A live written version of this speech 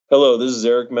Hello, this is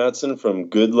Eric Mattson from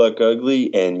Good Luck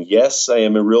Ugly, and yes, I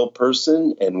am a real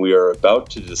person, and we are about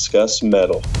to discuss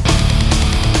metal.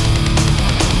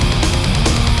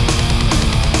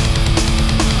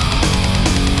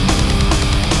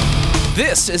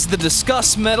 This is the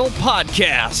Discuss Metal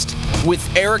podcast with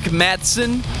Eric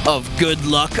Mattson of Good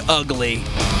Luck Ugly.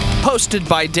 Hosted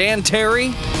by Dan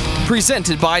Terry,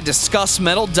 presented by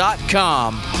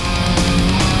DiscussMetal.com.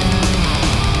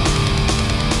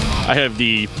 I have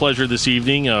the pleasure this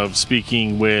evening of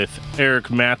speaking with Eric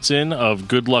Mattson of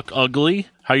Good Luck Ugly.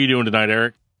 How are you doing tonight,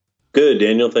 Eric? Good,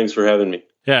 Daniel. Thanks for having me.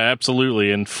 Yeah,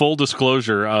 absolutely. And full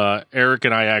disclosure, Eric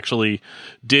and I actually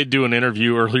did do an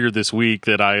interview earlier this week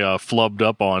that I flubbed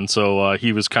up on. So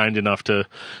he was kind enough to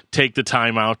take the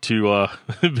time out to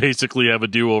basically have a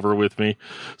do-over with me.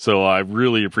 So I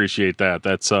really appreciate that.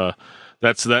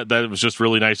 That was just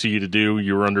really nice of you to do.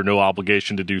 You were under no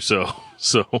obligation to do so.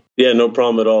 Yeah, no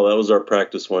problem at all. That was our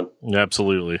practice one.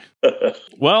 Absolutely.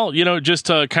 Well, just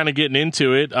kind of getting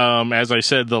into it, as I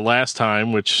said the last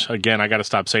time, which, again, I got to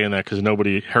stop saying that because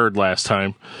nobody heard last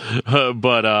time.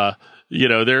 But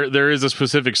there is a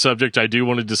specific subject I do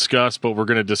want to discuss, but we're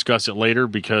going to discuss it later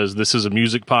because this is a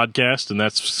music podcast, and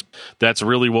that's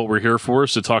really what we're here for,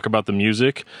 is to talk about the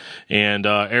music. And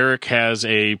Eric has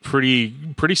a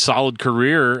pretty solid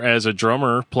career as a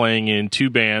drummer, playing in two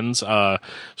bands,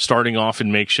 starting off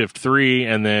in Makeshift 3,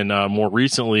 and then more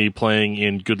recently playing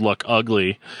in Good Luck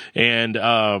Ugly. And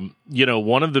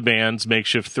one of the bands,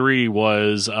 Makeshift 3,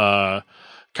 was kind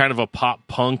of a pop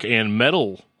punk and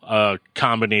metal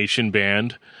combination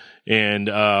band, and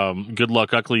Good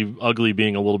Luck Ugly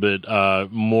being a little bit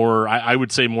more, I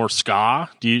would say, more ska.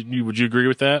 Would you agree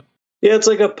with that? Yeah, it's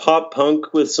like a pop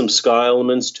punk with some ska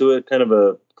elements to it, kind of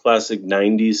a classic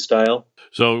 90s style.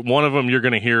 So one of them you're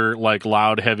going to hear like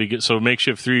loud, heavy. So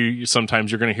Makeshift 3,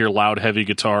 sometimes you're going to hear loud, heavy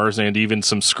guitars and even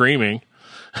some screaming.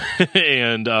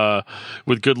 And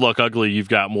with Good Luck Ugly, you've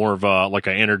got more of a like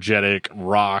an energetic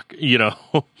rock,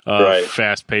 right,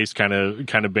 fast-paced kind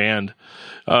of band.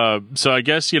 So I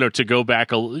guess to go back,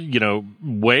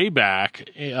 way back,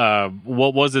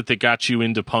 what was it that got you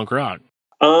into punk rock?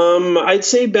 I'd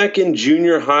say back in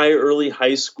junior high, early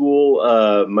high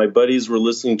school, my buddies were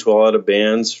listening to a lot of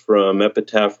bands from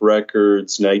Epitaph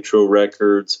Records, Nitro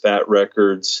Records, Fat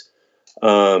Records. A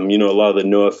lot of the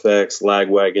NoFX,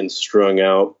 Lagwagon, Strung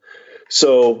Out.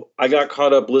 So I got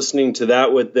caught up listening to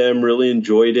that with them, really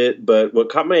enjoyed it. But what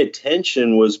caught my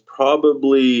attention was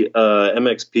probably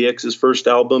MXPX's first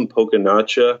album,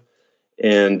 Poconacha.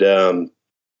 And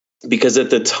because at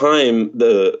the time,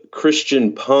 the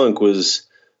Christian punk was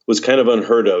kind of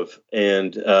unheard of.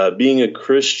 And being a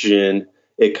Christian,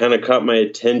 it kind of caught my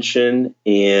attention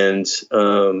and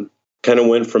kind of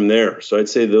went from there. So I'd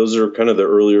say those are kind of the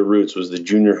earlier roots, was the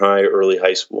junior high, early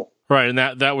high school. Right, and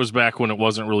that was back when it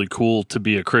wasn't really cool to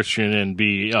be a Christian and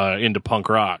be into punk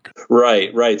rock.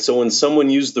 Right. So when someone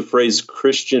used the phrase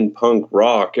Christian punk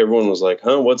rock, everyone was like,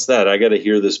 huh, what's that? I got to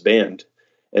hear this band.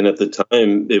 And at the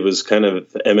time, it was kind of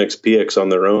MXPX on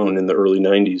their own in the early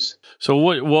 90s. So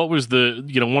what was the,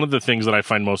 one of the things that I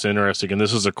find most interesting, and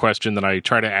this is a question that I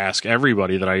try to ask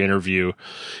everybody that I interview,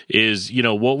 is,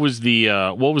 what was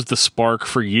the spark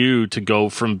for you to go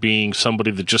from being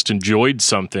somebody that just enjoyed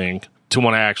something to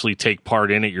want to actually take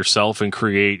part in it yourself and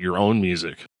create your own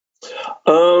music?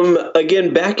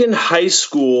 Again, back in high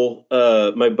school,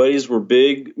 my buddies were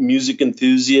big music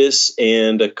enthusiasts,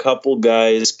 and a couple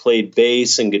guys played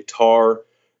bass and guitar.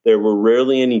 There were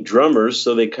rarely any drummers,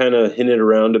 so they kind of hinted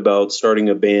around about starting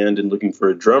a band and looking for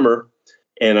a drummer.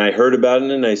 And I heard about it,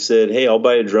 and I said, hey, I'll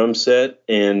buy a drum set.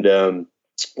 And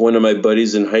one of my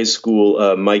buddies in high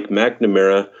school, Mike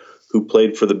McNamara, who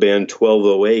played for the band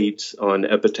 1208 on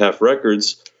Epitaph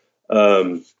Records,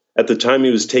 at the time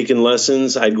he was taking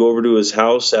lessons. I'd go over to his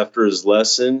house after his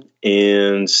lesson,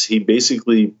 and he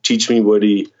basically teach me what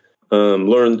he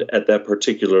learned at that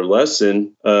particular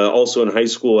lesson. Also in high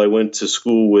school, I went to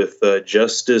school with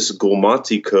Justice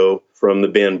Gulmatico from the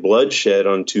band Bloodshed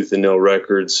on Tooth and Nail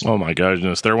Records. Oh my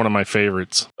goodness, they're one of my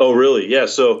favorites. Oh really? Yeah.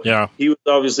 So yeah, he was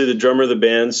obviously the drummer of the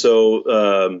band,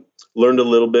 so learned a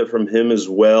little bit from him as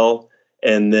well.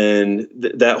 And then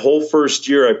that whole first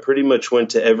year, I pretty much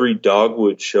went to every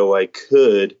Dogwood show I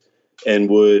could and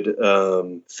would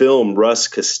film Russ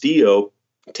Castillo,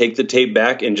 take the tape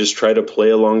back, and just try to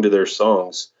play along to their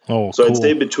songs. Oh, so cool. I'd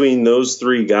say between those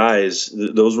three guys,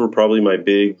 those were probably my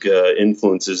big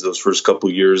influences those first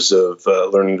couple years of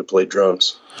learning to play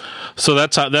drums. So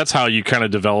that's how you kind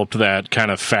of developed that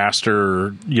kind of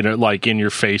faster, like in your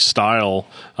face style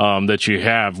that you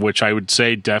have, which I would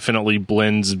say definitely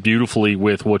blends beautifully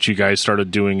with what you guys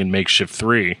started doing in Makeshift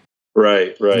 3.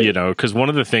 Right. You know, because one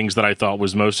of the things that I thought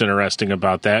was most interesting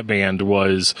about that band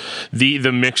was the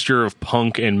mixture of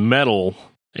punk and metal,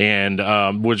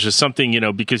 and which is something, you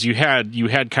know, because you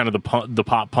had kind of the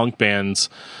pop punk bands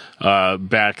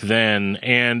back then,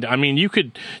 and I mean you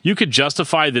could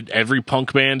justify that every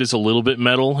punk band is a little bit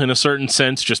metal in a certain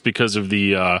sense just because of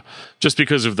the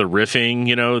riffing,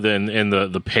 you know, and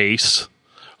the pace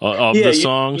of the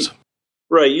songs.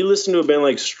 Right, you listen to a band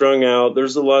like Strung Out,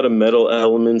 there's a lot of metal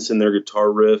elements in their guitar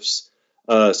riffs.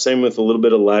 Same with a little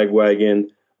bit of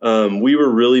Lagwagon. We were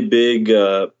really big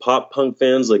pop punk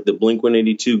fans like the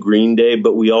Blink-182, Green Day,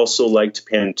 but we also liked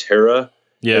Pantera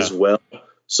as well.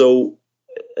 So,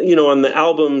 you know, on the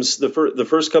albums, the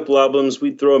first couple albums,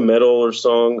 we'd throw a metal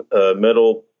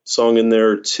song in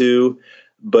there too,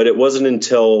 but it wasn't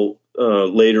until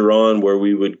later on where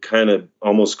we would kind of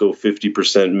almost go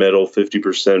 50% metal,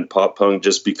 50% pop punk,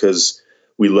 just because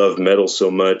we love metal so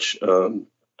much, and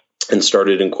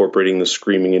started incorporating the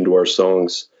screaming into our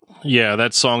songs. Yeah,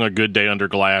 that song, A Good Day Under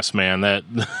Glass, man,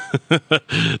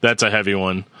 that's a heavy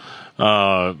one,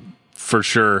 for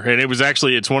sure. And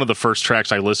it's one of the first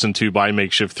tracks I listened to by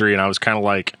Makeshift 3, and I was kind of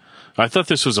like, I thought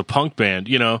this was a punk band,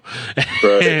 you know,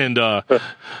 right. and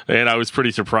I was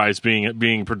pretty surprised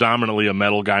being predominantly a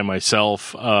metal guy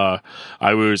myself. I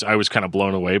was kind of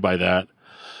blown away by that.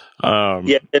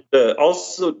 And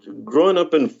also growing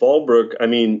up in Fallbrook, I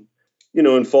mean, you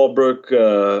know, in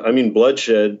Fallbrook,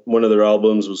 Bloodshed, one of their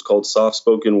albums was called Soft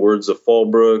Spoken Words of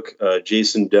Fallbrook.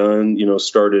 Jason Dunn, you know,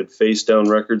 started Face Down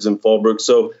Records in Fallbrook.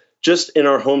 So just in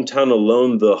our hometown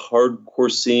alone, the hardcore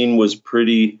scene was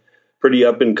pretty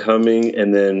up and coming.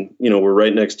 And then, you know, we're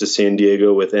right next to San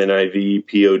Diego with NIV,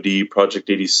 POD, Project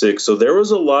 86. So there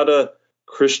was a lot of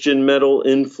Christian metal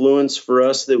influence for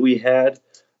us that we had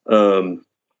just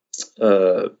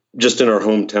in our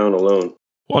hometown alone.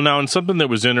 Well, now, and something that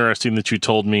was interesting that you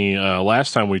told me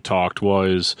last time we talked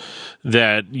was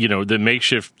that, you know, the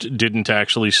Makeshift didn't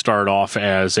actually start off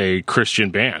as a Christian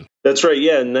band. That's right.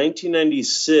 Yeah. In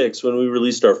 1996, when we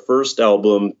released our first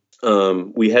album,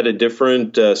 we had a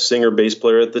different singer bass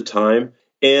player at the time,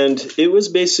 and it was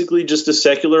basically just a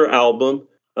secular album.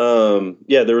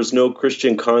 There was no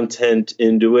Christian content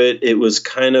into it. It was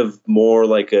kind of more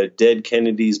like a Dead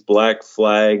Kennedys, Black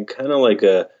Flag, kind of like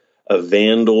a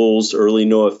Vandals, early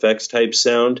NoFX type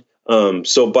sound.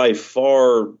 So by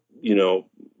far, you know,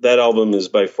 that album is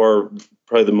by far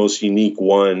probably the most unique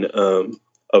one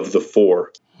of the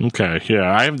four. Okay,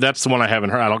 yeah, that's the one I haven't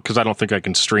heard. Because I don't think I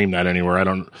can stream that anywhere. I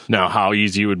don't know how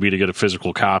easy it would be to get a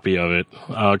physical copy of it.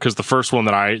 Because the first one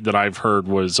that I've heard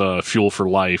was Fuel for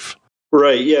Life.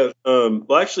 Right. Yeah.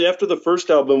 Well, actually, after the first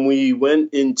album, we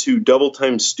went into Double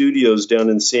Time Studios down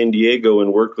in San Diego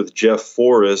and worked with Jeff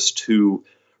Forrest, who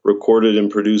recorded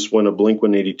and produced one of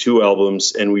Blink-182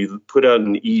 albums, and we put out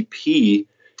an EP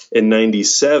in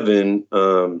 '97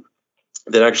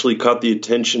 that actually caught the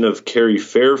attention of Carrie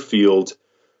Fairfield,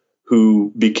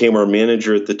 who became our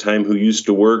manager at the time, who used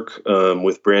to work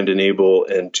with Brandon Abel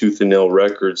and Tooth and Nail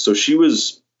Records. So she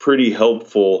was pretty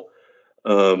helpful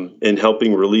in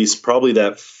helping release probably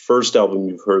that first album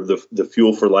you've heard, the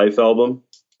Fuel for Life album.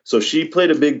 So she played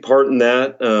a big part in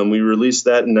that. We released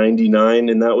that in '99,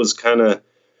 and that was kind of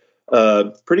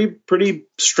pretty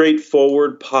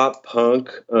straightforward pop punk.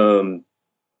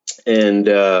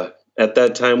 At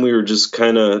that time, we were just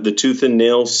kind of, the Tooth and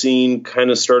Nail scene kind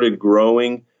of started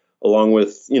growing, along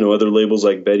with, you know, other labels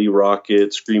like Betty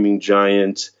Rocket, Screaming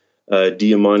Giant,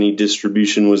 Diamante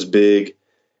Distribution was big.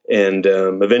 And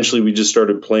eventually we just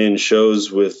started playing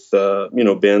shows with, you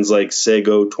know, bands like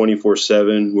Sego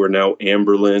 24/7, who are now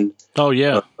Amberlin. Oh,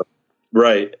 yeah.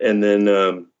 Right. And then,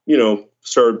 you know,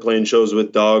 started playing shows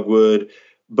with Dogwood.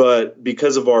 But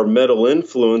because of our metal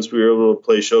influence, we were able to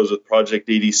play shows with Project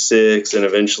 86 and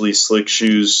eventually Slick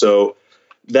Shoes. So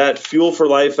that Fuel for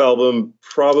Life album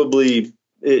probably,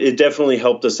 it definitely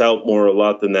helped us out a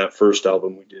lot than that first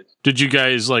album we did. Did you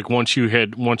guys, like, once you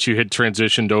had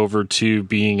transitioned over to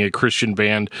being a Christian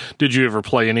band, did you ever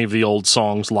play any of the old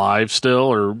songs live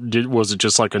still, or was it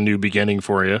just like a new beginning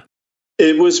for you?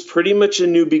 It was pretty much a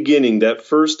new beginning. That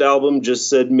first album just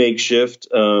said Makeshift,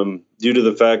 due to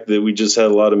the fact that we just had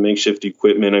a lot of makeshift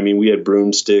equipment. I mean, we had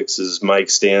broomsticks as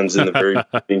mic stands in the very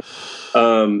beginning.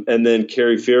 And then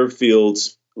Carrie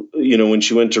Fairfield's, you know, when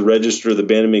she went to register the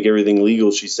band and make everything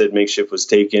legal, she said Makeshift was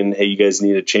taken. Hey, you guys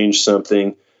need to change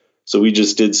something. So we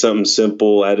just did something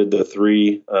simple, added the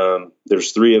three.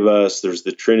 There's three of us. There's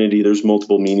the Trinity. There's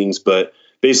multiple meanings, but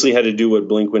basically had to do what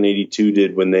Blink-182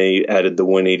 did when they added the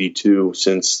 182,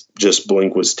 since just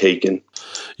Blink was taken.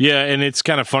 Yeah, and it's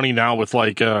kind of funny now with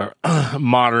like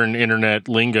modern internet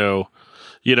lingo.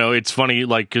 It's funny,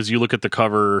 like, because you look at the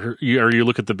cover or you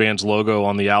look at the band's logo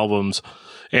on the albums,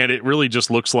 and it really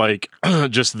just looks like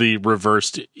just the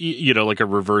reversed, like a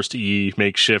reversed E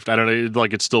makeshift. I don't know,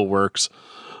 like it still works.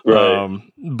 Right.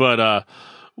 But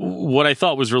what I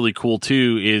thought was really cool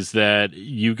too is that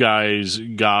you guys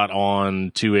got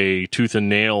on to a Tooth and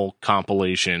Nail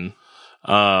compilation.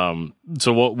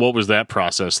 So what was that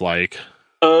process like?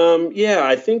 Yeah,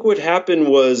 I think what happened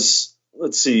was,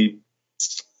 let's see,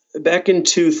 back in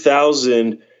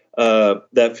 2000,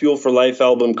 that Fuel for Life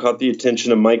album caught the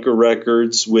attention of Micro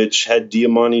Records, which had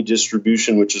Diamante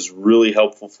distribution, which is really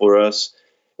helpful for us.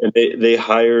 And they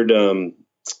hired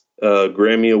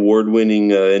Grammy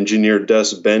award-winning engineer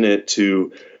Dust Bennett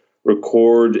to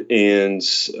record and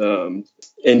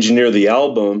engineer the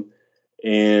album.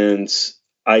 And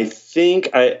I think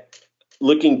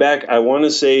looking back, I want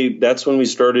to say that's when we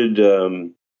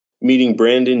started meeting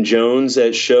Brandon Jones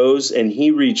at shows, and he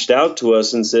reached out to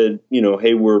us and said,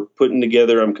 hey, we're putting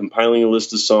together, I'm compiling a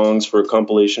list of songs for a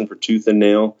compilation for Tooth and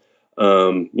Nail.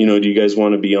 Do you guys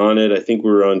want to be on it? I think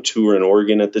we were on tour in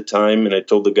Oregon at the time, and I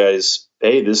told the guys,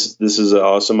 hey, this is an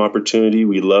awesome opportunity.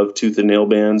 We love Tooth and Nail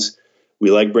bands. We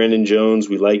like Brandon Jones.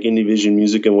 We like Indie Vision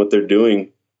Music and what they're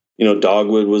doing.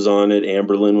 Dogwood was on it.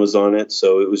 Amberlin was on it.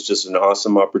 So it was just an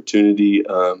awesome opportunity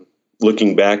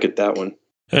looking back at that one.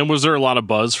 And was there a lot of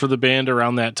buzz for the band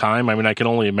around that time? I mean, I can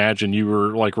only imagine you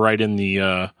were like right in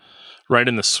the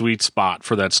sweet spot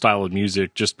for that style of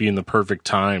music, just being the perfect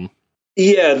time.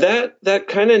 Yeah, that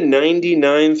kind of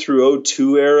 99 through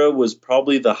 02 era was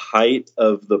probably the height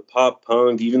of the pop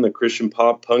punk, even the Christian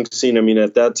pop punk scene. I mean,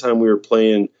 at that time we were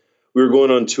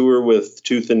going on tour with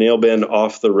Tooth and Nail band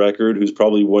Off the Record, who's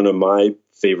probably one of my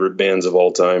favorite bands of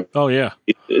all time. Oh yeah.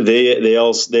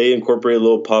 They incorporated a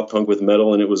little pop punk with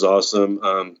metal, and it was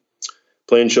awesome.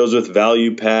 Playing shows with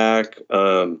Value Pack.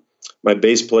 My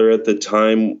bass player at the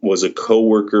time was a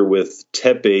co-worker with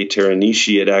Tepe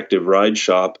Teranishi at Active Ride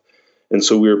Shop. And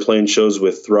so we were playing shows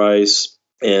with Thrice,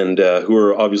 and who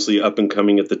were obviously up and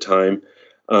coming at the time.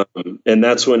 And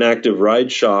that's when Active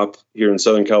Ride Shop here in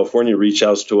Southern California reached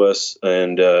out to us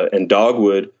and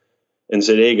Dogwood and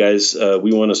said, hey guys,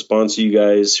 we want to sponsor you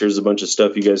guys. Here's a bunch of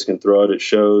stuff you guys can throw out at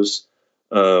shows.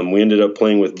 We ended up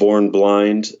playing with Born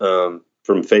Blind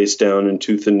from Face Down and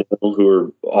Tooth and Nail, who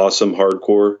are awesome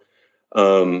hardcore.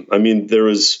 I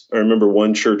remember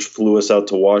one church flew us out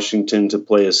to Washington to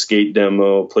play a skate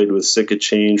demo, played with Sick of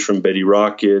Change from Betty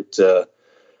Rocket.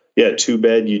 Too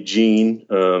Bad Eugene.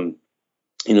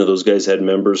 Those guys had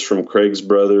members from Craig's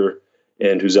Brother,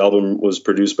 and whose album was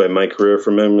produced by Mike Herrera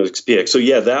from MXPX. So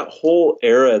yeah, that whole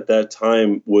era at that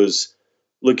time was,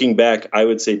 looking back, I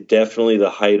would say definitely the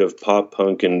height of pop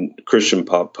punk and Christian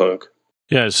pop punk.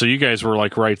 Yeah, so you guys were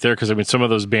like right there, because I mean, some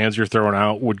of those bands you're throwing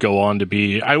out would go on to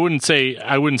be, I wouldn't say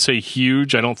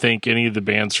huge. I don't think any of the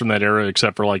bands from that era,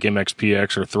 except for like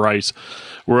MXPX or Thrice,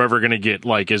 were ever going to get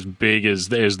like as big as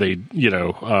they,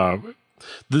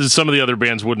 some of the other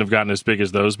bands wouldn't have gotten as big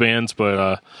as those bands,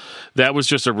 but that was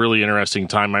just a really interesting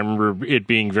time. I remember it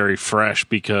being very fresh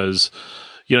because,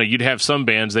 you'd have some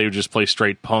bands, they would just play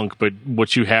straight punk, but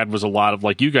what you had was a lot of,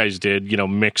 like you guys did,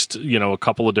 mixed, a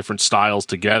couple of different styles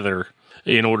together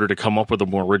in order to come up with a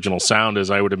more original sound, as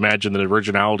I would imagine that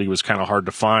originality was kind of hard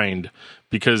to find,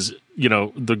 because,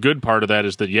 the good part of that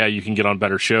is that, yeah, you can get on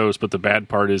better shows, but the bad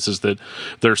part is that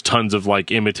there's tons of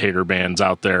like imitator bands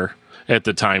out there at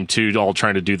the time too, all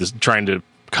trying to do this, trying to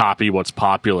copy what's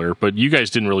popular. But you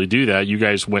guys didn't really do that. You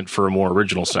guys went for a more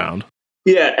original sound.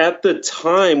 Yeah, at the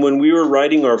time when we were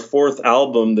writing our fourth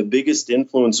album, the biggest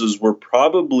influences were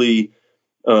probably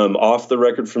Off the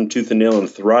Record from Tooth and Nail and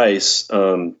Thrice.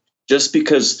 Just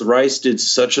because Thrice did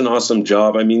such an awesome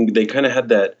job. I mean, they kind of had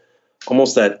that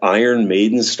almost that Iron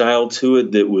Maiden style to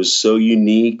it that was so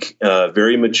unique,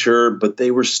 very mature, but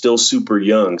they were still super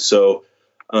young. So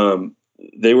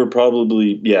they were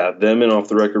probably, them and Off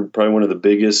the Record, probably one of the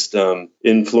biggest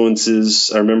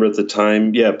influences. I remember at the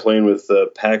time, playing with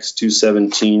PAX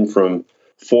 217 from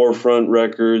Forefront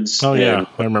Records. Oh, yeah,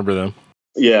 I remember them.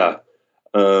 Yeah.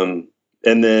 And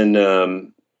then,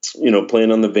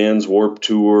 playing on the Vans Warped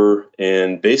Tour,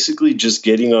 and basically just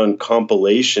getting on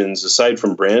compilations, aside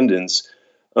from Brandon's,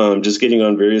 just getting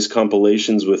on various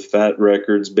compilations with Fat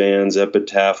Records bands,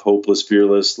 Epitaph, Hopeless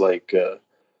Fearless, like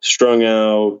Strung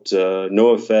Out,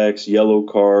 NoFX, Yellow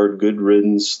Card, Good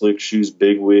Riddance, Slick Shoes,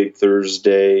 Big Wig,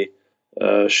 Thursday,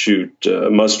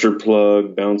 Mustard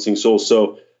Plug, Bouncing Soul.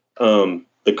 So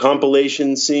the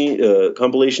compilation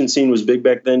scene was big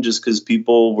back then, just because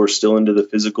people were still into the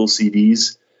physical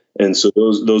CDs. And so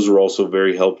those were also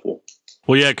very helpful.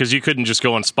 Well, yeah, because you couldn't just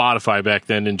go on Spotify back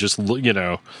then and just,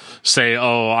 say,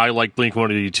 oh, I like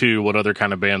Blink-182. What other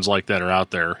kind of bands like that are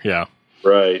out there? Yeah.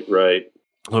 Right.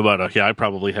 But I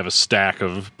probably have a stack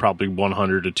of probably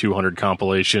 100 to 200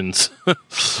 compilations.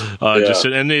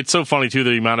 And it's so funny, too,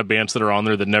 the amount of bands that are on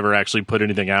there that never actually put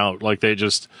anything out. Like, they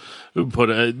just put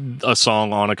a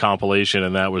song on a compilation,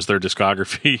 and that was their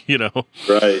discography,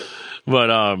 Right.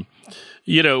 But,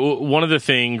 one of the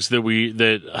things that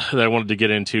I wanted to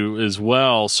get into as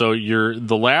well. So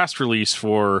the last release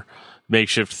for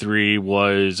Makeshift 3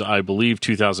 was, I believe,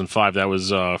 2005. That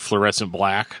was Fluorescent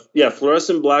Black. Yeah,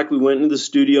 Fluorescent Black. We went into the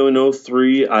studio in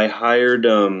 2003. I hired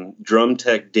drum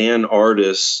tech Dan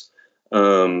Artis,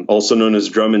 also known as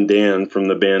Drum and Dan from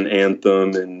the band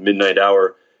Anthem and Midnight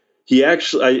Hour. He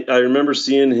actually, I remember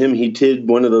seeing him. He did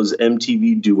one of those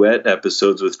MTV duet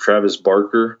episodes with Travis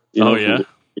Barker.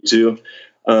 Too.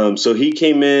 So he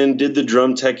came in, did the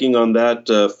drum teching on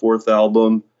that fourth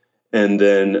album, and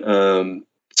then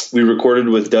we recorded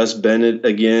with Dust Bennett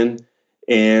again.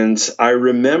 And I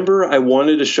remember I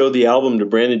wanted to show the album to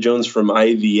Brandon Jones from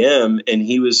IVM, and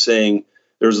he was saying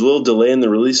there was a little delay in the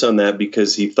release on that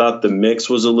because he thought the mix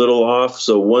was a little off.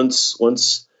 So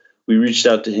once we reached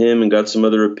out to him and got some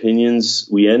other opinions,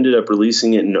 we ended up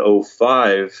releasing it in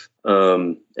 2005.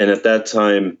 And at that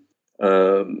time,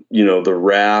 the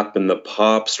rap and the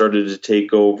pop started to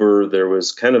take over. There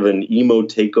was kind of an emo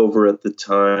takeover at the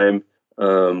time.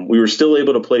 We were still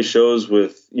able to play shows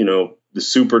with, the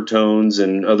Supertones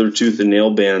and other Tooth and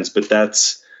Nail bands, but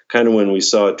that's kind of when we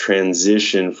saw a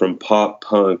transition from pop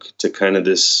punk to kind of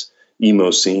this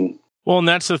emo scene. Well, and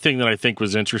that's the thing that I think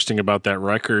was interesting about that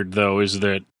record, though, is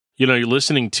that, you're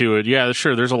listening to it. Yeah,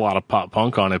 sure, there's a lot of pop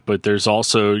punk on it, but there's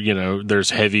also, there's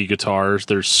heavy guitars,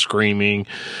 there's screaming.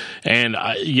 And,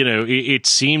 it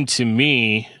seemed to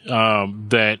me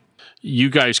that you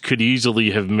guys could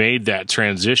easily have made that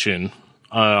transition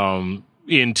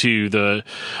into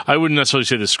I wouldn't necessarily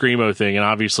say the screamo thing, and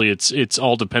obviously it's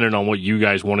all dependent on what you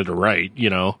guys wanted to write,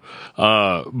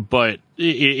 but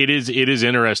it is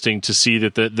interesting to see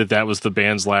that was the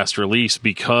band's last release,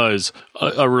 because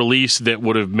a release that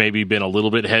would have maybe been a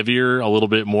little bit heavier, a little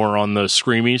bit more on the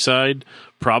screamy side,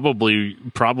 probably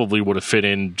would have fit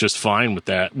in just fine with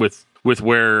that, with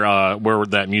where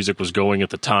that music was going at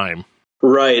the time.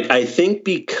 Right. I think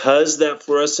because that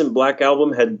Fluorescent Black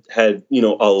album had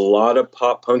a lot of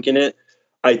pop punk in it,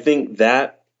 I think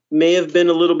that may have been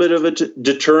a little bit of a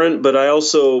deterrent. But I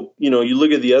also, you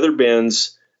look at the other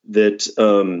bands that,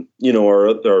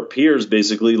 our peers,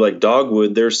 basically, like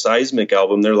Dogwood, their Seismic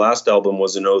album, their last album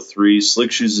was in 2003.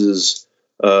 Slick Shoes'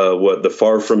 the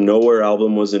Far From Nowhere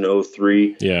album was in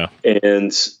 2003. Yeah.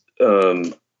 And,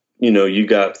 you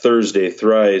got Thursday,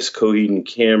 Thrice, Coheed and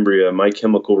Cambria, My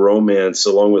Chemical Romance,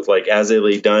 along with like As I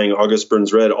Lay Dying, August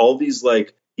Burns Red. All these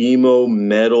like emo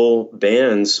metal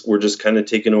bands were just kind of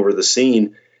taking over the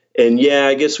scene. And yeah,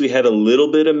 I guess we had a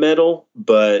little bit of metal,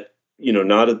 but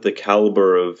not at the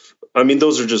caliber of. I mean,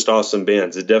 those are just awesome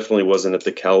bands. It definitely wasn't at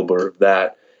the caliber of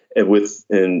that.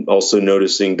 And also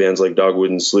noticing bands like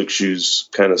Dogwood and Slick Shoes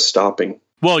kind of stopping.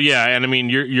 Well, yeah, and I mean,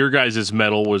 your guys'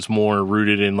 metal was more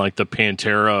rooted in like the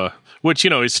Pantera, which,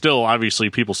 is still,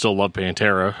 obviously, people still love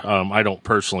Pantera. I don't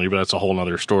personally, but that's a whole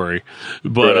nother story.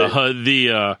 But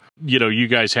right. You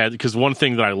guys had, because one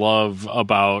thing that I love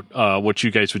about what you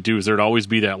guys would do is there'd always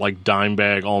be that like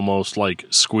Dimebag almost like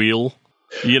squeal,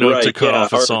 right, to cut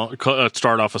off a song,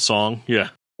 start off a song. Yeah.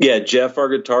 Yeah, Jeff, our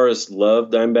guitarist,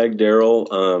 loved Dimebag Darrell.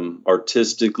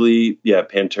 Artistically, yeah,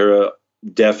 Pantera,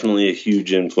 definitely a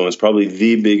huge influence, probably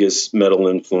the biggest metal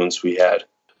influence we had.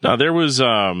 Now there was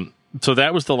so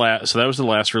that was the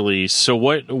last release. So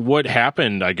what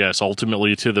happened, I guess,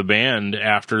 ultimately to the band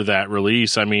after that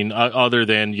release? I mean, other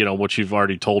than, what you've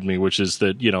already told me, which is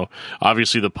that,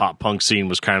 obviously the pop punk scene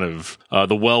was kind of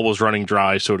the well was running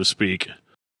dry, so to speak.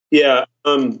 Yeah,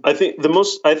 I think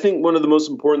one of the most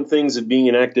important things of being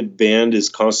an active band is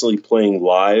constantly playing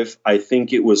live. I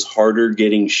think it was harder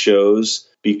getting shows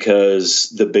because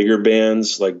the bigger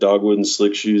bands like Dogwood and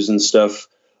Slick Shoes and stuff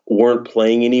weren't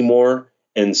playing anymore.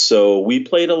 And so we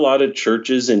played a lot of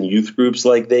churches and youth groups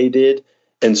like they did.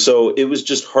 And so it was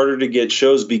just harder to get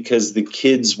shows because the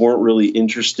kids weren't really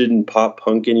interested in pop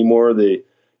punk anymore. They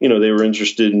were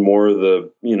interested in more of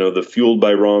the Fueled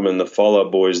by Ramen, the Fall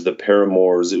Out Boys, the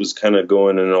Paramours. It was kind of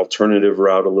going an alternative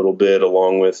route a little bit,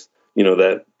 along with,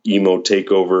 that emo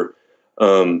takeover.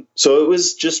 So it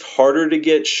was just harder to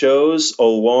get shows,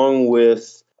 along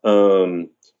with,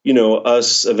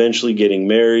 us eventually getting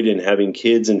married and having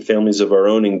kids and families of our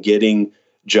own and getting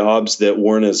jobs that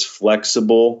weren't as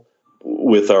flexible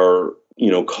with our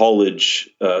college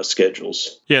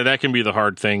schedules. Yeah, that can be the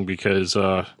hard thing because,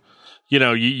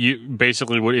 you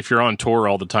basically, if you're on tour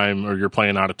all the time or you're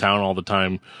playing out of town all the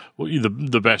time,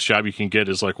 the best job you can get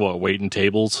is like waiting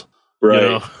tables.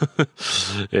 Right.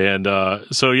 And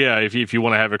so, yeah, if you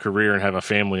want to have a career and have a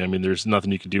family, I mean, there's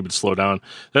nothing you can do but slow down.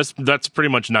 That's pretty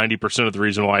much 90% of the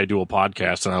reason why I do a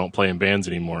podcast and I don't play in bands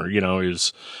anymore,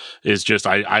 is just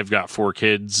I've got 4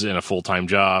 kids and a full-time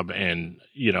job, and,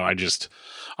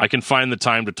 I can find the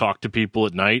time to talk to people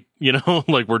at night,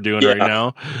 like we're doing right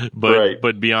now.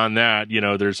 But beyond that,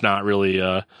 there's not really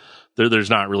there's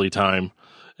not really time.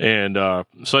 And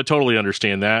so I totally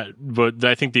understand that. But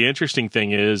I think the interesting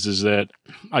thing is that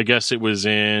I guess it was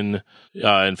in,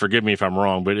 and forgive me if I'm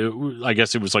wrong, but I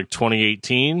guess it was like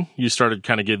 2018 you started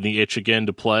kind of getting the itch again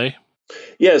to play.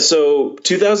 Yeah, so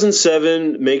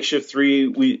 2007, Makeshift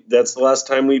 3, that's the last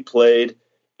time we played.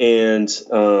 And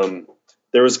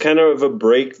there was kind of a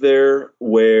break there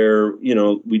where,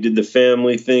 we did the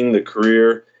family thing, the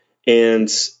career.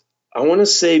 And I want to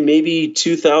say maybe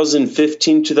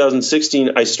 2015,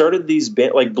 2016, I started these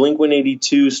bands, like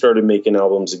Blink-182 started making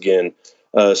albums again.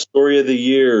 Story of the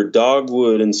Year,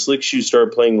 Dogwood, and Slick Shoe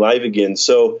started playing live again.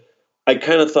 So I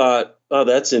kind of thought, oh,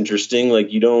 that's interesting.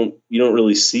 Like you don't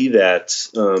really see that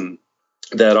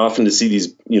that often, to see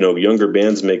these, younger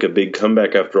bands make a big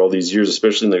comeback after all these years,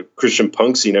 especially in the Christian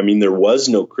punk scene. I mean, there was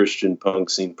no Christian punk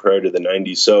scene prior to the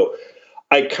 90s. So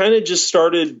I kind of just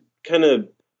started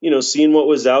seeing what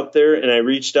was out there. And I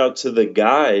reached out to the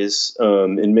guys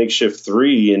in Makeshift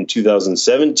 3 in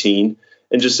 2017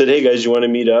 and just said, hey, guys, you want to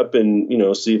meet up and,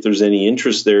 see if there's any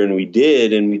interest there? And we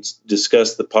did. And we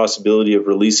discussed the possibility of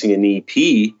releasing an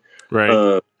EP.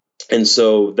 Right. And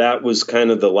so that was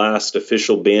kind of the last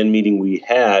official band meeting we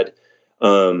had.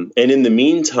 And in the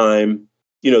meantime,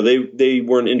 they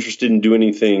weren't interested in doing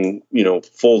anything,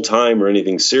 full time or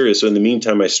anything serious. So in the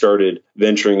meantime, I started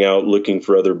venturing out, looking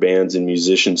for other bands and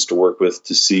musicians to work with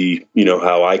to see,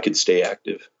 how I could stay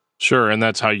active. Sure. And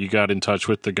that's how you got in touch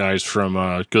with the guys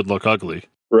from Good Luck Ugly.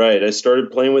 Right. I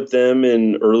started playing with them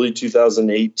in early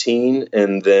 2018.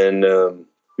 And then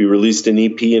we released an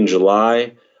EP in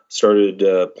July,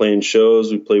 started playing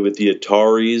shows. We played with the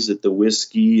Ataris at the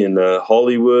Whiskey in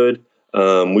Hollywood.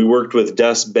 We worked with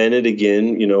Des Bennett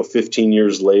again, 15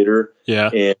 years later. Yeah.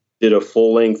 And did a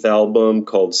full-length album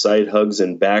called Side Hugs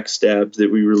and Backstabs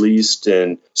that we released,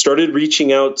 and started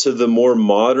reaching out to the more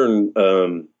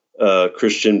modern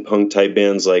Christian punk type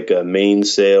bands like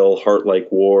Mainsail, Heart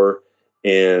Like War,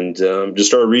 and just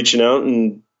started reaching out,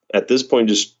 and at this point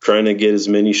just trying to get as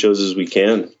many shows as we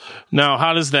can. Now,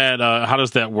 how does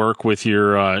that work with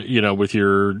your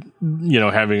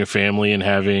having a family and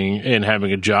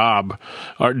having a job?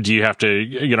 Do you have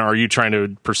to, are you trying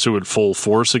to pursue it full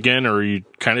force again, or are you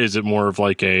is it more of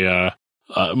like a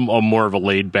more of a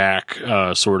laid back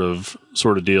sort of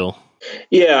deal?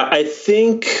 Yeah, I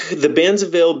think the band's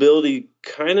availability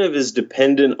kind of is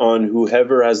dependent on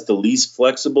whoever has the least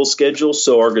flexible schedule.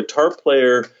 So our guitar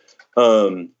player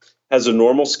has a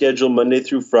normal schedule Monday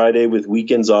through Friday with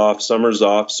weekends off, summers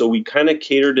off. So we kind of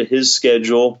cater to his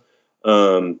schedule,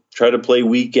 try to play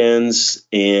weekends,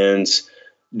 and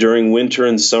during winter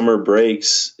and summer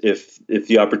breaks, if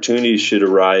the opportunity should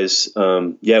arise,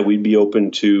 we'd be open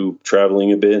to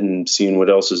traveling a bit and seeing what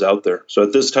else is out there. So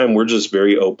at this time, we're just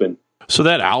very open. So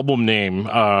that album name,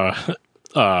 I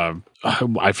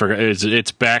forgot.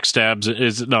 It's Backstabs.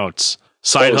 It's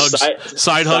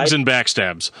Side Hugs and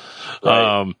Backstabs.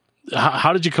 Right.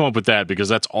 How did you come up with that? Because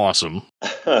that's awesome.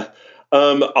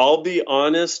 I'll be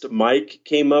honest. Mike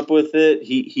came up with it.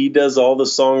 He does all the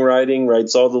songwriting,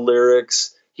 writes all the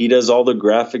lyrics. He does all the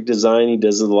graphic design. He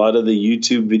does a lot of the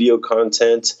YouTube video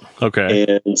content.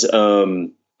 Okay.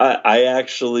 And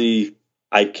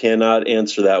I cannot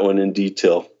answer that one in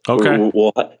detail. Okay.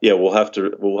 We'll have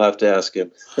to ask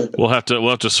him. We'll have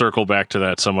to circle back to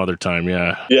that some other time.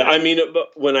 Yeah. Yeah. I mean,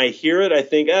 when I hear it, I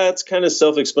think it's kind of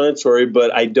self-explanatory,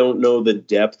 but I don't know the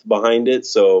depth behind it.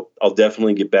 So I'll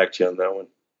definitely get back to you on that one.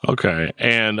 Okay.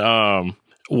 And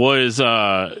was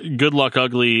Good Luck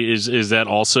Ugly, is that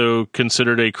also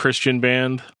considered a Christian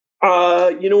band?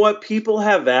 You know what? People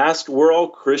have asked. We're all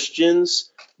Christians.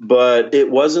 But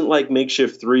it wasn't like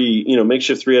Makeshift 3.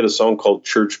 Makeshift 3 had a song called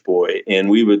Church Boy, and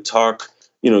we would talk,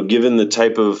 given the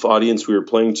type of audience we were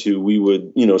playing to, we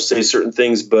would, say certain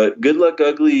things. But Good Luck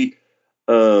Ugly,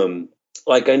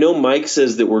 like I know Mike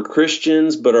says that we're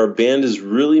Christians, but our band is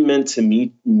really meant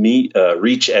to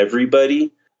reach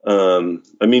everybody.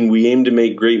 I mean, we aim to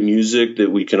make great music that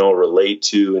we can all relate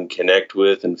to and connect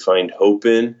with and find hope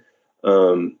in.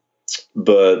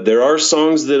 But there are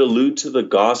songs that allude to the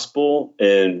gospel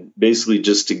and basically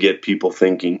just to get people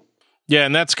thinking. Yeah,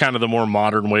 and that's kind of the more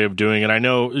modern way of doing it. I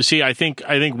know. See, I think,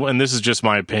 and this is just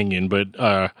my opinion, but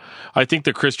I think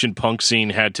the Christian punk scene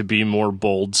had to be more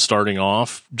bold starting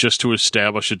off, just to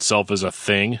establish itself as a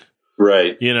thing.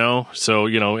 Right. So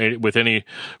with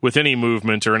any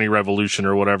movement or any revolution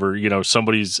or whatever,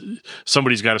 somebody's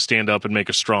got to stand up and make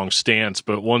a strong stance.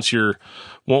 But once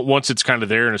it's kind of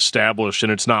there and established,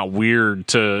 and it's not weird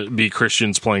to be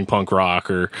Christians playing punk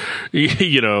rock or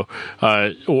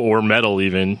or metal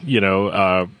even,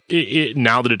 now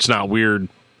that it's not weird,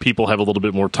 people have a little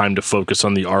bit more time to focus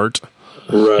on the art.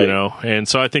 Right. And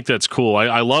so I think that's cool.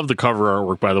 I love the cover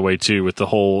artwork, by the way, too, with the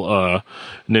whole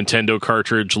Nintendo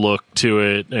cartridge look to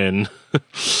it. And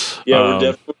we're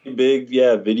definitely big,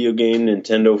 video game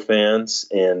Nintendo fans.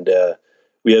 And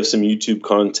we have some YouTube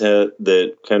content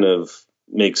that kind of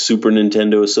makes Super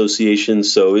Nintendo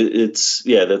associations. So it's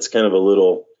that's kind of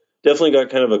definitely got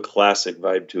kind of a classic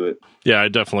vibe to it. Yeah, I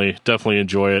definitely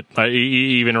enjoy it.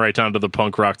 Even right down to the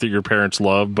punk rock that your parents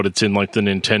love, but it's in like the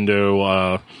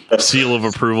Nintendo seal of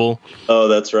approval. Oh,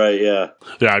 that's right. Yeah.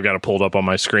 Yeah, I've got it pulled up on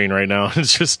my screen right now.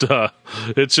 It's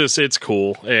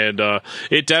cool, and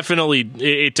it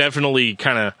definitely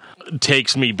kind of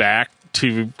takes me back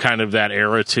to kind of that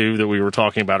era too that we were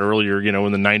talking about earlier.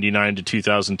 In the 99 to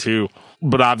 2002,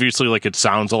 but obviously, like, it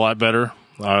sounds a lot better.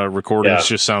 Recordings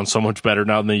just sound so much better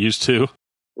now than they used to.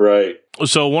 Right.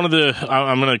 So I'm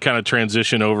going to kind of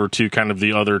transition over to kind of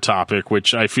the other topic,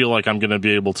 which I feel like I'm going to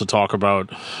be able to talk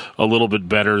about a little bit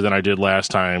better than I did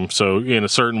last time. So in a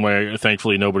certain way,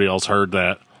 thankfully, nobody else heard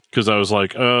that, because I was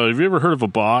like, have you ever heard of a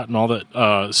bot and all that?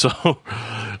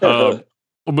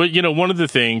 But one of the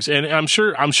things, and I'm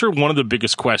sure one of the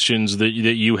biggest questions that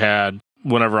you had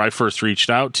whenever I first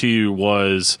reached out to you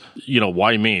was,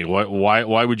 why me?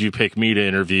 Why would you pick me to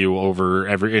interview over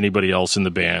anybody else in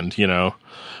the band?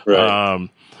 Right.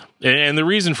 And the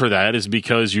reason for that is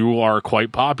because you are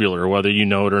quite popular, whether you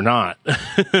know it or not.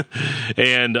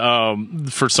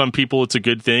 And for some people, it's a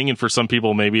good thing, and for some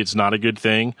people, maybe it's not a good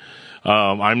thing.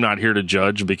 I'm not here to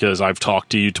judge, because I've talked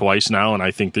to you twice now, and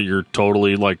I think that you're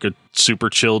totally like a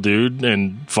super chill dude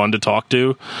and fun to talk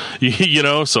to.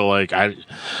 So like I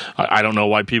don't know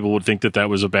why people would think that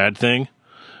was a bad thing.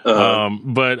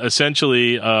 But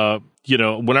essentially,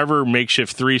 whenever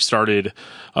Makeshift 3 started,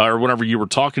 or whenever you were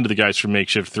talking to the guys from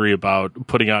Makeshift 3 about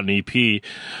putting out an EP,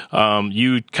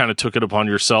 you kind of took it upon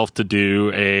yourself to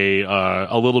do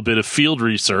a little bit of field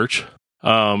research.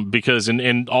 Because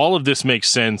and all of this makes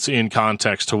sense in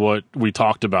context to what we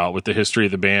talked about with the history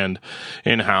of the band,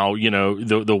 and how,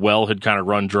 the well had kind of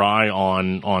run dry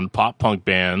on pop punk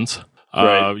bands.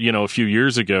 Right. A few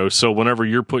years ago. So whenever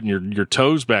you're putting your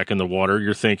toes back in the water,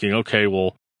 you're thinking, okay,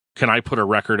 well, can I put a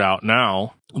record out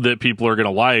now that people are going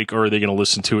to like, or are they going to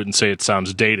listen to it and say it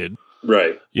sounds dated?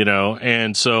 Right.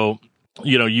 And so,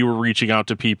 you were reaching out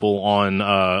to people on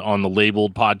the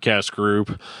Labeled podcast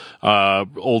group,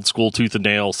 Old School, Tooth and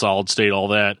Nail, Solid State, all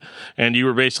that. And you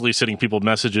were basically sending people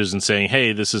messages and saying,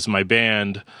 hey, this is my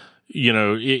band.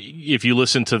 If you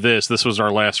listen to this was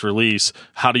our last release.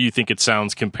 How do you think it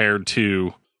sounds compared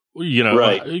to,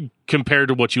 compared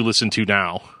to what you listen to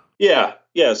now? Yeah.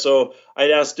 Yeah. So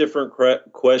I'd ask different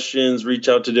questions, reach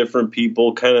out to different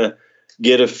people, kind of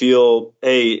get a feel,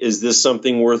 hey, is this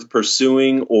something worth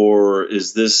pursuing, or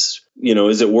is this,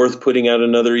 is it worth putting out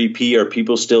another EP? Are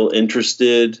people still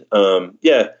interested?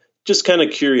 Just kind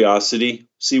of curiosity,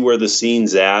 see where the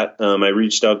scene's at. I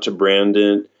reached out to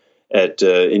Brandon at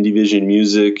Indie Vision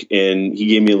Music, and he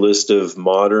gave me a list of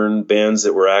modern bands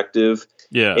that were active.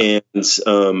 Yeah.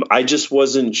 And I just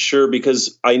wasn't sure,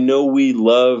 because I know we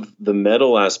love the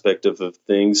metal aspect of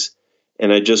things,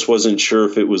 and I just wasn't sure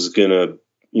if it was gonna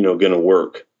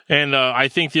work. And I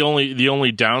think the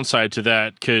only downside to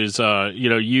that, because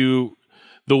the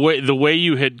way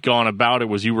you had gone about it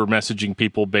was you were messaging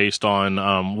people based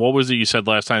on what was it you said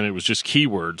last time? It was just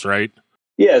keywords, right?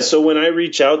 Yeah. So when I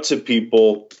reach out to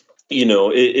people,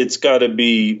 it's got to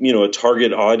be, a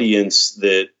target audience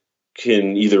that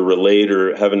can either relate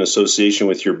or have an association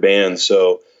with your band.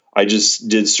 So I just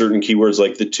did certain keywords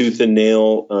like the Tooth and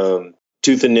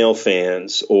Nail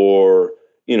fans, or,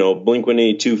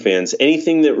 Blink-182 fans,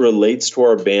 anything that relates to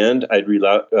our band, I'd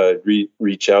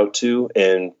reach out to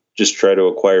and just try to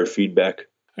acquire feedback.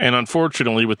 And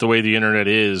unfortunately, with the way the internet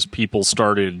is, people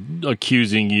started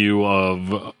accusing you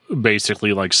of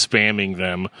basically like spamming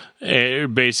them.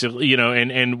 Basically,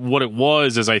 and what it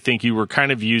was is, I think you were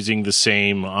kind of using the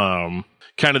same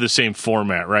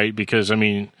format, right? Because I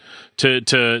mean,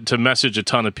 to message a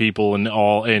ton of people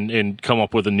and come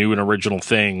up with a new and original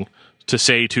thing to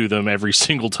say to them every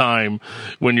single time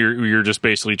when you're just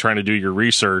basically trying to do your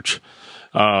research,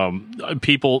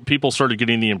 people started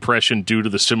getting the impression, due to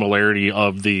the similarity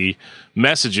of the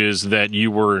messages, that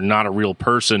you were not a real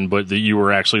person, but that you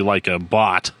were actually like a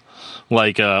bot,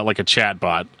 like a chat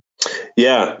bot.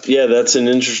 Yeah, that's an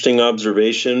interesting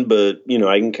observation, but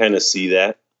I can kind of see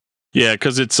that. Yeah,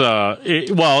 because it's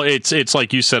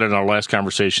like you said in our last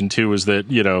conversation too, is that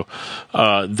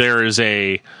there is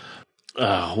a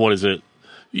what is it?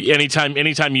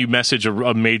 Anytime you message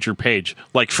a major page,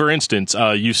 like for instance,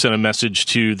 you sent a message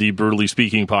to the Brutally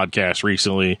Speaking podcast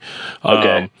recently,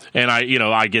 okay, and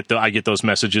I get those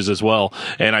messages as well,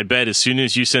 and I bet as soon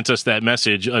as you sent us that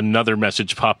message, another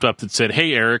message popped up that said,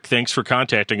 "Hey Eric, thanks for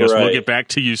contacting us. Right. We'll get back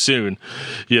to you soon."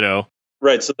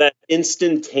 Right. So that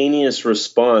instantaneous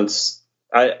response,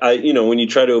 I when you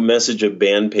try to message a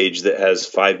band page that has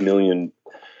 5 million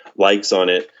likes on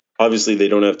it. Obviously, they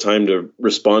don't have time to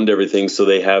respond to everything, so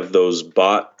they have those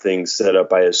bot things set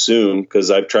up, I assume,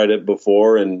 because I've tried it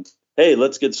before and, hey,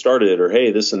 let's get started, or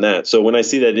hey, this and that. So when I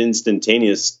see that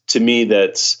instantaneous, to me,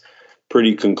 that's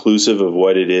pretty conclusive of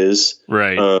what it is.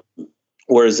 Right.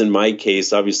 Whereas in my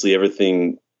case, obviously,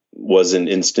 everything wasn't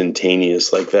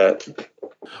instantaneous like that.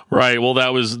 Right. Well,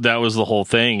 that was the whole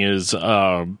thing is,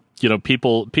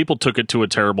 people took it to a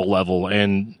terrible level,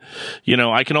 and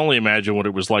I can only imagine what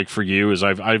it was like for you. Is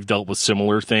I've dealt with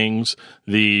similar things,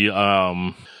 the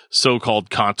so-called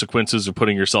consequences of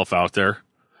putting yourself out there.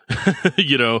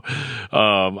 I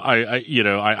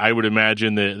would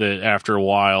imagine that after a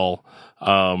while,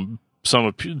 some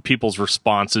of people's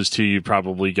responses to you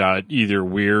probably got either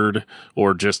weird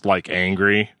or just like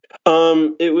angry.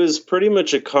 It was pretty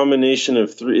much a combination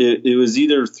of three. It was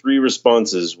either three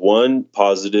responses: one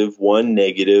positive, one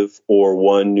negative, or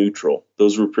one neutral.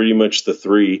 Those were pretty much the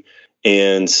three.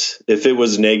 And if it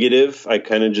was negative, I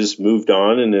kind of just moved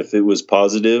on. And if it was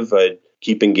positive, I'd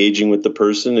keep engaging with the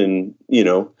person and,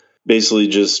 basically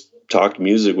just talk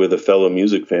music with a fellow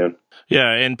music fan.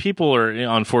 Yeah, and people are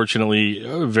unfortunately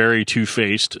very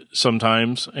two-faced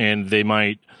sometimes, and they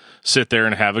might sit there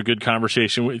and have a good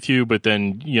conversation with you, but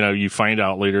then, you find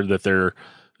out later that they're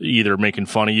either making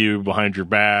fun of you behind your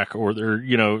back, or they're,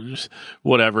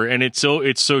 whatever. And it's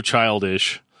so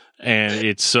childish, and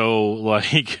it's so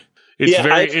like,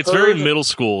 it's very middle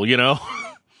school,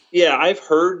 Yeah, I've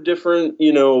heard different,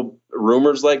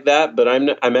 rumors like that, but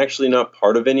I'm actually not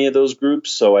part of any of those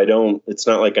groups, so it's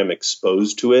not like I'm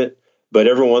exposed to it. But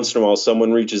every once in a while,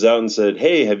 someone reaches out and said,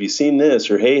 "Hey, have you seen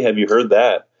this?" or "Hey, have you heard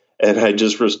that?" And I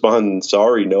just respond,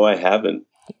 "Sorry, no, I haven't."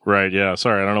 Right. Yeah.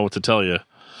 Sorry. I don't know what to tell you.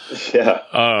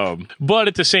 Yeah. But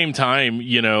at the same time,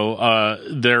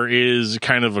 there is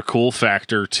kind of a cool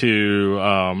factor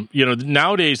to,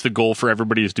 nowadays the goal for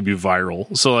everybody is to be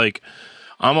viral. So like,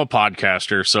 I'm a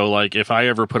podcaster. So like, if I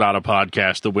ever put out a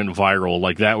podcast that went viral,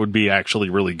 like that would be actually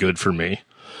really good for me.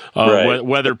 Right.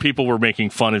 Whether people were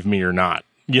making fun of me or not.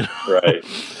 Right.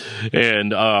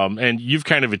 And you've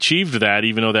kind of achieved that,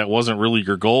 even though that wasn't really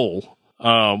your goal,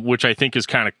 which I think is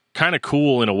kind of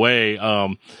cool in a way.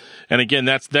 And again,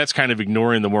 that's kind of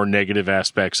ignoring the more negative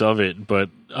aspects of it. But,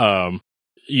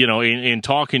 in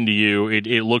talking to you,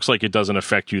 it looks like it doesn't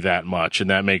affect you that much. And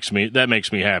that makes me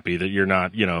happy that you're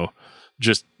not,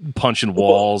 just punching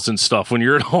walls and stuff when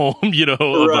you're at home,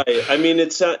 Right. I mean,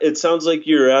 it sounds like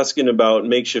you're asking about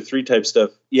makeshift 3 type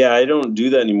stuff. Yeah, I don't do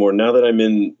that anymore. Now that I'm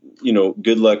in,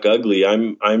 Good Luck Ugly,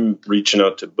 I'm reaching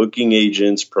out to booking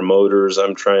agents, promoters.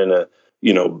 I'm trying to,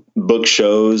 book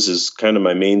shows is kind of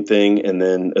my main thing, and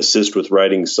then assist with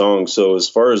writing songs. So as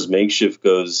far as makeshift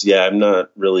goes, yeah, I'm not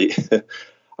really,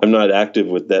 I'm not active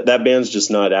with that. That band's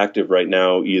just not active right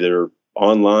now, either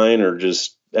online or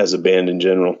just as a band in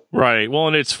general. Right. Well,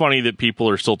 and it's funny that people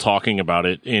are still talking about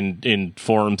it in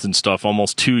forums and stuff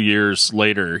almost 2 years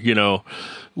later,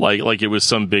 like it was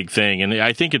some big thing. And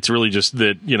I think it's really just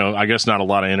that, I guess not a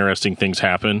lot of interesting things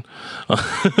happen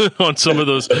on some of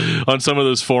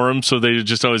those forums. So they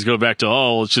just always go back to,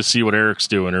 let's just see what Eric's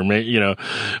doing, or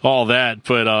all that.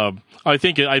 But I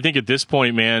think at this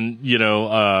point, man,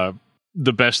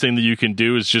 the best thing that you can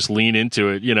do is just lean into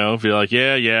it, be like,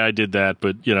 yeah, I did that,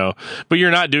 but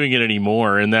you're not doing it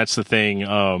anymore. And that's the thing.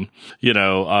 I've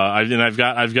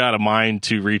got a mind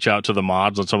to reach out to the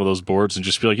mods on some of those boards and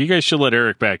just be like, you guys should let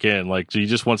Eric back in. Like, he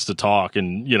just wants to talk,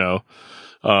 and, yeah,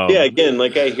 again,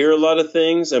 like I hear a lot of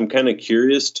things. I'm kind of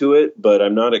curious to it, but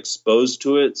I'm not exposed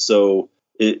to it. So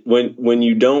when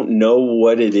you don't know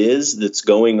what it is that's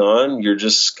going on, you're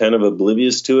just kind of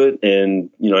oblivious to it.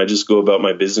 And, I just go about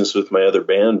my business with my other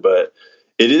band, but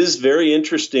it is very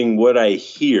interesting what I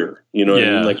hear, what I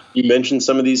mean? Like you mentioned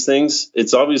some of these things,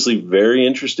 it's obviously very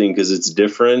interesting because it's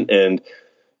different. And,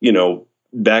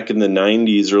 back in the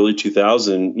 90s, early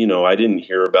 2000, I didn't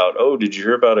hear about, oh, did you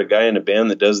hear about a guy in a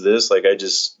band that does this? Like, I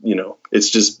just, it's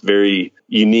just very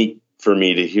unique for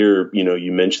me to hear,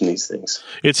 you mention these things.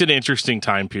 It's an interesting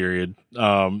time period,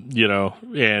 and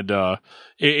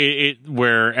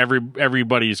where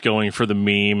everybody's going for the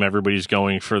meme, everybody's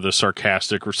going for the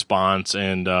sarcastic response,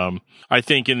 and I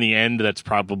think in the end that's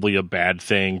probably a bad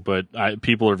thing, but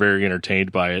people are very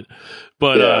entertained by it.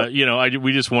 But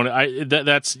we just want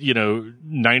that's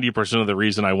 90% of the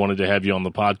reason I wanted to have you on the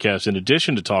podcast, in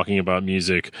addition to talking about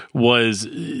music, was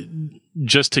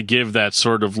just to give that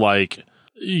sort of like,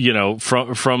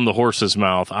 from the horse's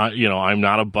mouth. I'm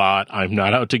not a bot. I'm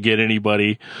not out to get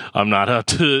anybody. I'm not out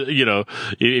to,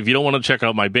 if you don't want to check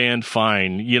out my band,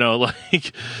 fine.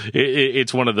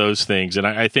 It's one of those things. And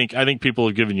I think people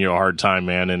have given you a hard time,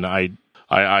 man. And I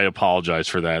apologize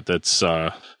for that.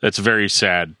 That's very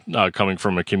sad, coming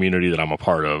from a community that I'm a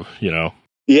part of,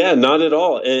 Yeah, not at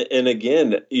all. And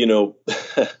again,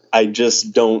 I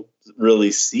just don't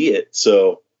really see it.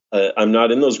 So, I'm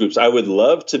not in those groups. I would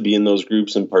love to be in those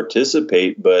groups and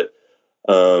participate, but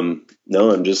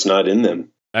no, I'm just not in them.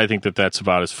 I think that that's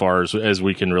about as far as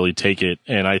we can really take it.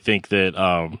 And I think that,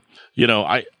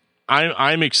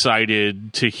 I'm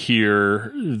excited to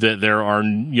hear that there are,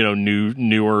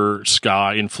 newer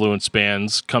ska influenced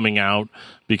bands coming out,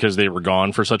 because they were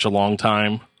gone for such a long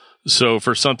time. So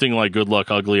for something like Good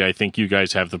Luck Ugly, I think you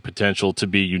guys have the potential to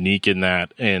be unique in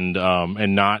that, and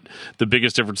not the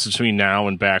biggest difference between now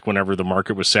and back whenever the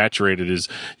market was saturated is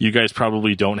you guys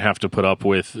probably don't have to put up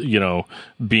with,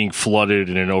 being flooded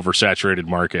in an oversaturated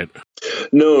market.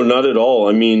 No, not at all.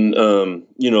 I mean,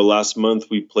 last month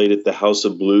we played at the House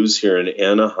of Blues here in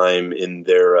Anaheim in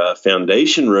their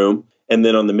foundation room. And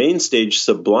then on the main stage,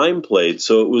 Sublime played.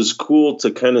 So it was cool to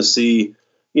kind of see,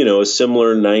 a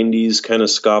similar 90s kind of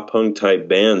ska punk type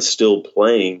band still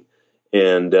playing.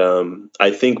 And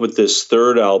I think with this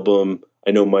third album,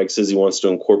 I know Mike says he wants to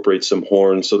incorporate some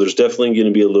horns. So there's definitely going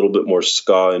to be a little bit more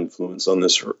ska influence on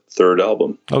this third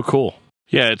album. Oh, cool.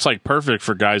 Yeah, it's like perfect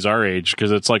for guys our age,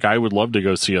 because it's like I would love to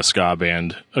go see a ska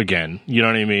band again. You know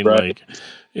what I mean? Right.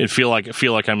 Like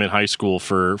feel like I'm in high school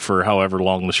for however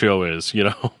long the show is,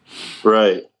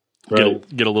 Right.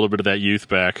 Get a little bit of that youth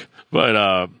back.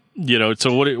 But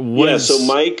so what is... So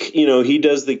Mike, he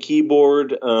does the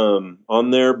keyboard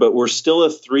on there, but we're still a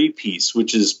 3-piece,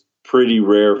 which is pretty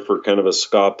rare for kind of a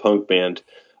ska punk band.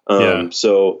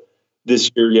 So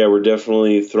this year, we're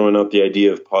definitely throwing out the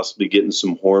idea of possibly getting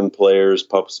some horn players,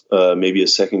 maybe a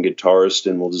second guitarist,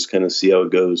 and we'll just kind of see how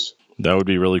it goes. That would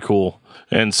be really cool.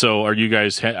 And so are you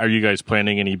guys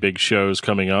planning any big shows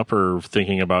coming up, or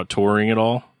thinking about touring at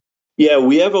all? Yeah,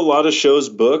 we have a lot of shows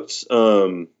booked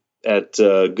at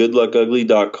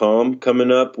goodluckugly.com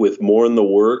coming up, with more in the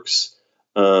works.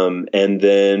 And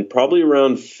then probably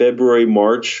around February,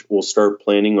 March, we'll start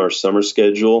planning our summer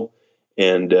schedule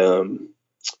and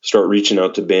start reaching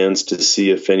out to bands to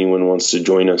see if anyone wants to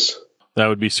join us. That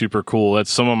would be super cool.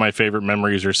 That's some of my favorite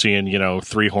memories, are seeing,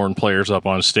 3 horn players up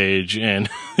on stage and,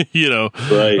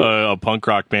 Right. A punk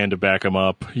rock band to back them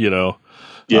up, Yeah.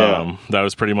 That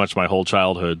was pretty much my whole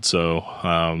childhood.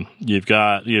 So, you've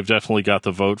definitely got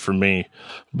the vote from me.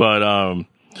 But,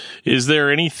 is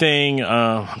there anything,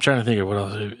 I'm trying to think of what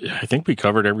else. I think we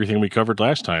covered everything we covered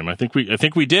last time. I think we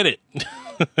did it.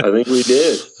 I think we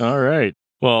did. All right.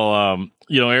 Well,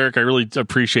 Eric, I really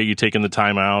appreciate you taking the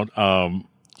time out.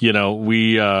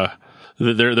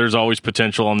 There's always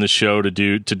potential on this show to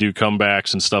do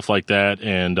comebacks and stuff like that.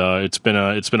 And, it's been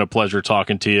a pleasure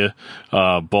talking to you,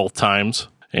 both times.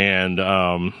 And,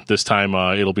 this time,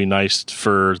 it'll be nice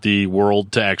for the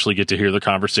world to actually get to hear the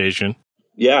conversation.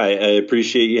 Yeah, I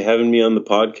appreciate you having me on the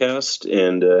podcast,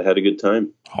 and had a good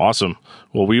time. Awesome.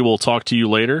 Well, we will talk to you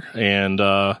later, and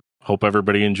hope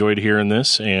everybody enjoyed hearing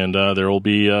this. And there will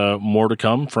be more to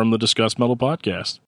come from the Discuss Metal podcast.